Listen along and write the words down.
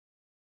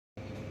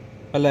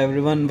Hello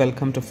everyone,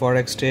 welcome to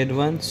Forex Trade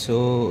 1.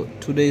 So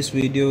today's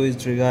video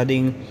is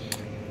regarding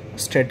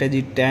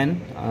strategy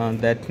 10,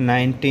 that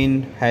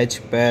 19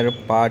 hedge pair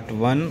part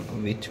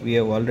 1, which we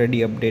have already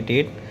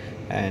updated,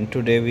 and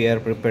today we are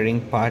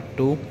preparing part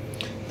 2.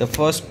 The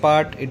first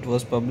part, it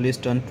was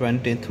published on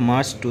 20th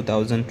March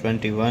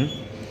 2021,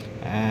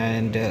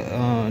 and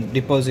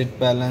deposit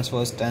balance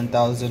was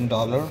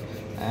 $10,000,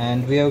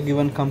 and we have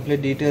given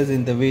complete details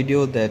in the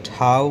video that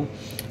how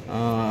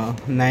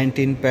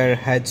 19 pair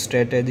hedge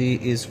strategy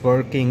is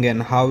working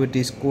and how it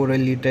is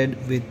correlated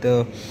with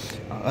the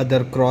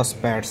other cross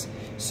pairs.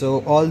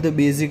 So all the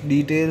basic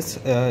details,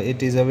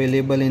 it is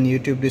available in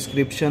YouTube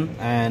description,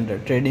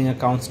 and trading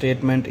account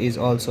statement is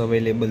also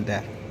available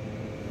there.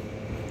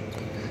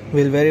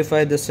 We'll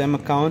verify the same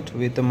account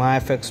with the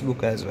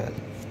MyFxBook as well.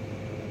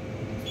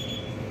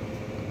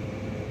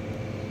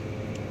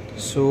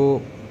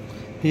 So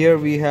here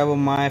we have a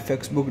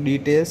MyFxBook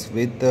details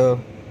with the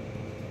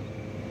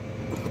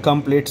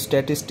complete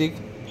statistic,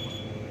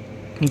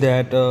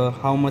 that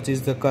how much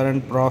is the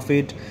current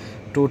profit,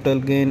 total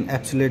gain,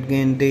 absolute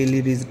gain,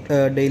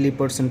 daily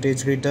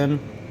percentage return,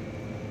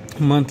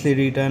 monthly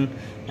return,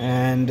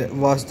 and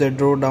what's the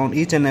drawdown.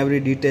 Each and every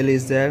detail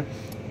is there.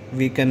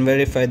 We can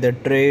verify the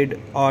trade,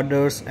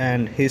 orders,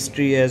 and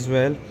history as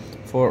well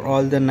for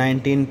all the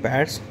 19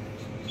 pairs.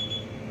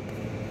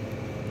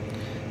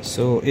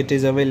 So it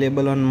is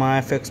available on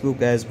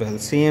MyFxBook as well.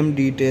 Same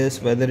details,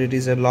 whether it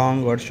is a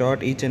long or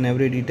short, each and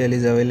every detail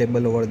is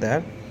available over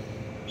there.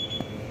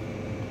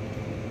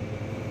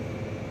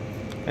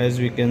 As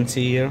we can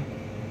see here,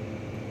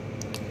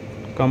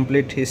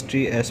 complete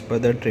history as per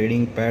the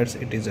trading pairs,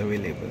 it is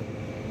available.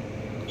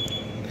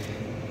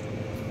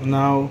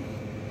 Now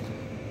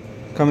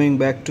coming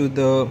back to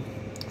the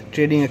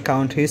trading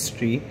account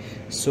history,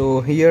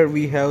 so here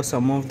we have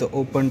some of the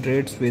open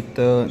trades with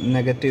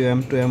negative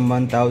M2M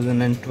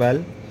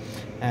 1012,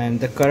 and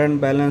the current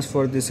balance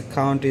for this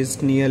account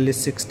is nearly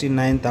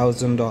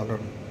 $69,000.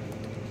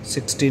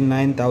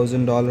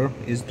 $69,000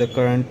 is the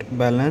current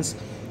balance,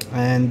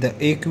 and the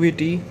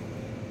equity,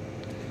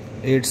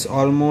 it's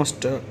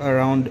almost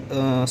around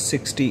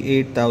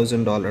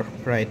 $68,000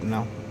 right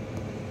now.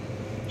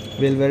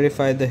 We'll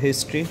verify the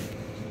history.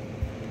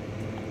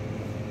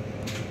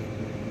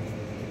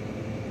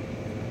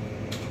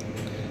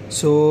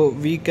 So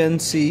we can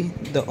see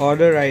the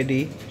order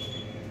ID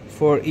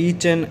for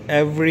each and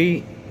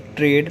every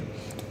trade,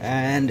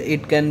 and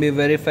it can be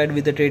verified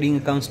with the trading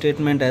account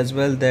statement as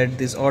well, that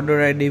this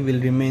order ID will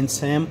remain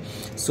same,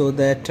 so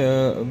that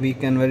we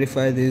can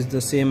verify this is the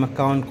same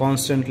account.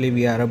 Constantly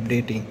we are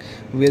updating.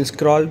 We'll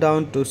scroll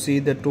down to see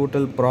the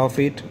total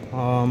profit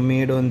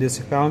made on this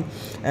account.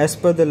 As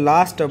per the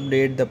last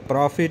update, the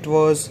profit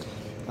was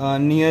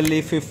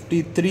nearly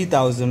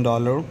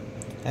 $53,000,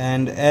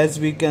 and as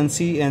we can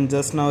see, and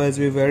just now as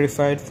we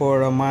verified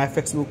for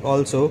MyFxBook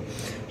also,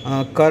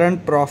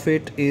 current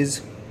profit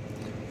is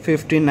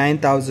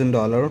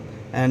 $59,000,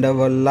 and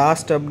our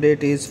last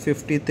update is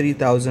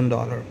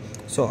 $53,000.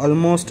 so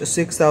almost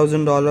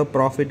 $6,000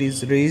 profit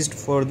is raised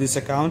for this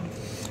account,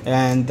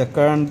 and the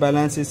current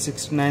balance is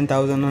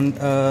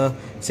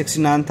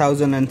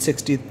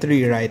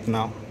 $69,063 right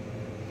now.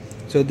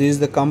 So this is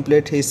the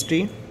complete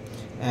history,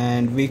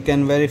 and we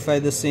can verify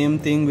the same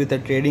thing with a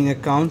trading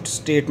account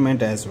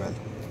statement as well.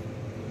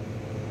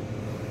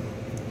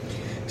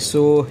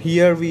 So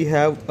here we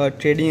have a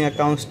trading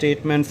account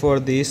statement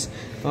for this,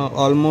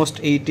 almost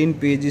 18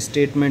 pages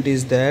statement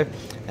is there,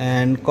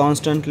 and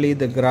constantly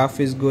the graph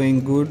is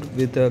going good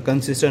with a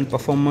consistent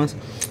performance,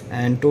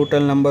 and total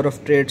number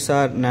of trades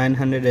are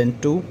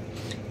 902,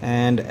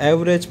 and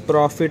average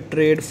profit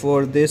trade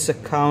for this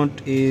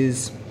account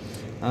is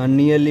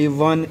nearly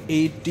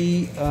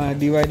 180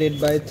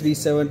 divided by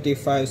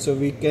 375. So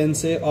we can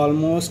say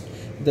almost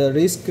the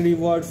risk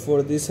reward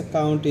for this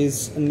account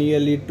is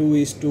nearly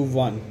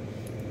 2:1.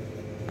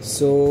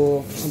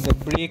 So the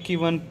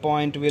break-even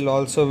point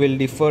will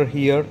differ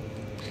here,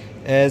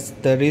 as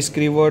the risk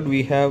reward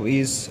we have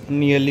is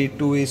nearly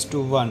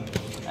 2:1,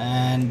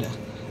 and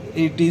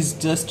it is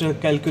just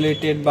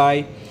calculated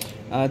by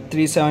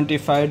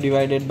 375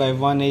 divided by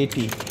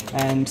 180.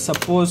 And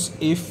suppose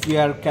if we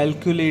are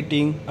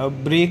calculating a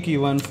break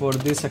even for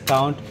this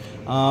account,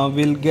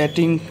 we'll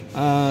getting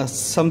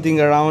something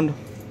around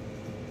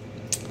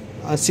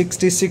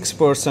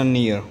 66%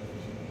 near.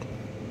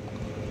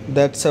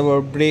 That's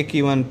our break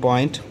even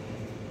point,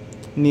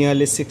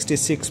 nearly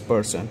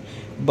 66%,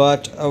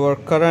 but our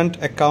current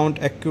account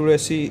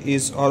accuracy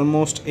is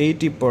almost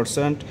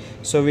 80%,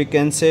 so we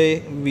can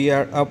say we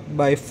are up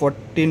by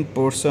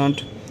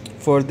 14%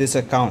 for this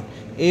account.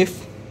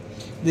 If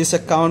this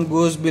account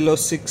goes below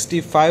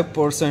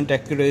 65%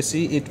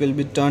 accuracy, it will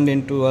be turned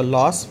into a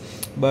loss,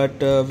 but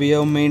we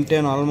have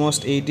maintained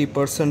almost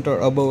 80% or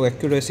above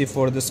accuracy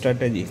for the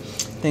strategy.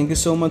 Thank you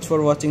so much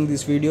for watching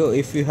this video.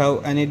 If you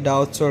have any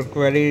doubts or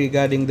query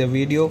regarding the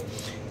video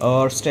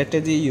or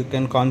strategy, you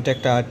can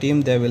contact our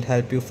team. They will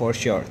help you for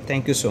sure.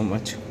 Thank you so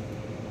much.